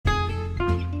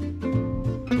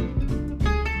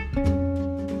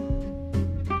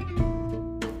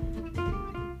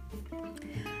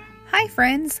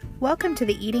friends. Welcome to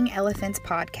the Eating Elephants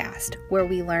podcast, where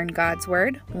we learn God's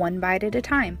Word one bite at a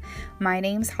time. My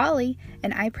name's Holly,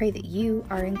 and I pray that you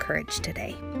are encouraged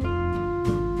today.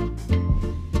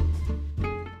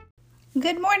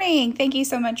 Good morning. Thank you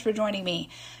so much for joining me.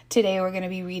 Today we're going to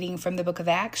be reading from the book of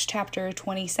Acts, chapter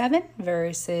 27,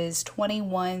 verses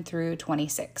 21 through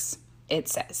 26. It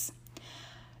says,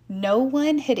 "No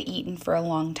one had eaten for a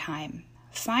long time.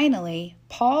 Finally,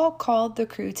 Paul called the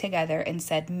crew together and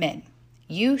said, 'Men,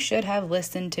 you should have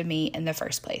listened to me in the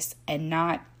first place and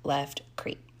not left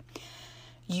Crete.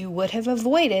 You would have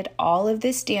avoided all of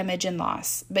this damage and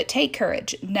loss. But take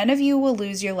courage. None of you will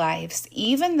lose your lives,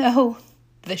 even though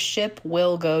the ship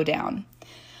will go down.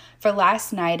 For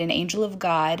last night, an angel of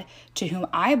God, to whom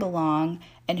I belong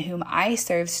and whom I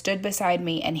serve, stood beside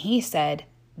me, and he said,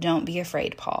 "Don't be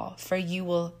afraid, Paul, for you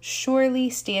will surely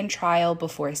stand trial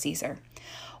before Caesar.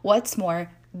 What's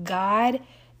more, God,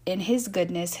 in his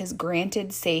goodness, has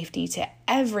granted safety to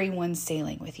everyone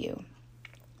sailing with you.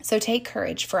 So take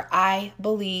courage, for I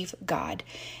believe God.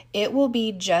 It will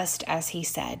be just as he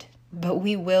said, but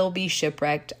we will be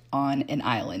shipwrecked on an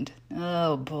island."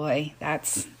 Oh boy,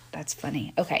 that's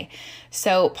funny. Okay,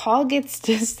 so Paul gets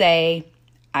to say,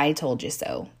 "I told you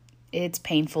so." It's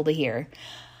painful to hear.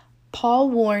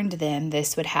 Paul warned them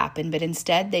this would happen, but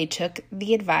instead they took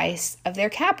the advice of their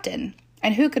captain.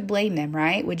 And who could blame them,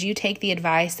 right? Would you take the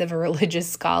advice of a religious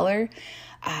scholar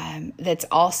that's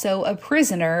also a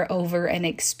prisoner over an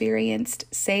experienced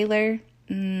sailor?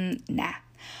 Nah.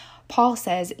 Paul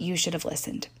says you should have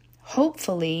listened.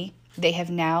 Hopefully, they have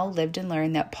now lived and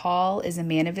learned that Paul is a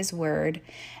man of his word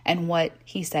and what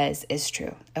he says is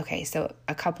true. Okay, so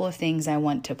a couple of things I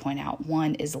want to point out.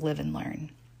 One is live and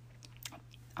learn.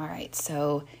 All right,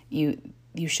 so you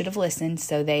should have listened.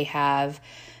 So they have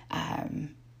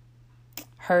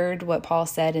heard what Paul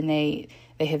said, and they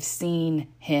have seen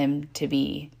him to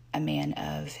be a man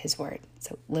of his word.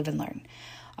 So live and learn.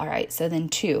 All right, so then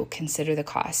 2, consider the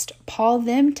cost. Paul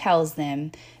then tells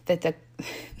them that the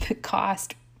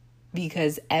cost,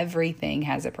 because everything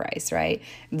has a price, right?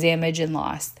 Damage and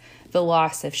loss. The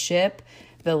loss of ship,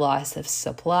 the loss of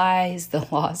supplies, the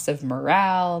loss of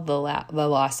morale, the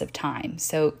loss of time.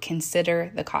 So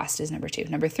consider the cost is number 2.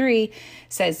 Number 3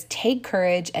 says, take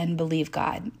courage and believe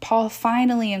God. Paul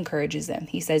finally encourages them.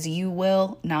 He says, you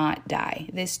will not die.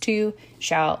 This too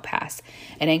shall pass.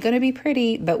 It ain't going to be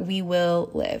pretty, but we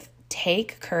will live.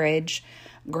 Take courage,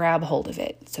 grab hold of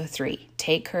it. So 3,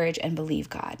 take courage and believe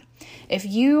God. If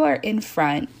you are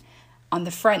on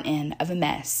the front end of a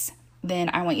mess,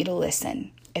 then I want you to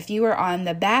listen. If you are on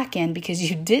the back end because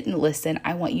you didn't listen,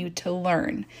 I want you to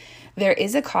learn. There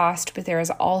is a cost, but there is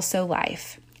also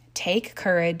life. Take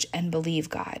courage and believe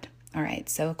God. All right,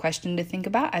 so a question to think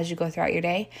about as you go throughout your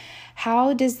day.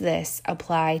 How does this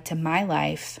apply to my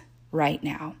life right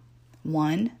now?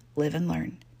 1, live and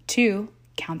learn. 2,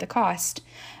 count the cost.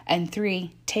 And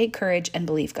 3, take courage and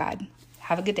believe God.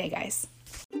 Have a good day, guys.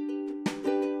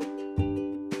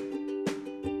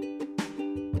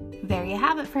 There you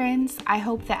have it, friends. I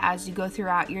hope that as you go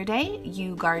throughout your day,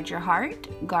 you guard your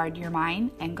heart, guard your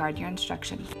mind, and guard your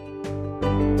instruction.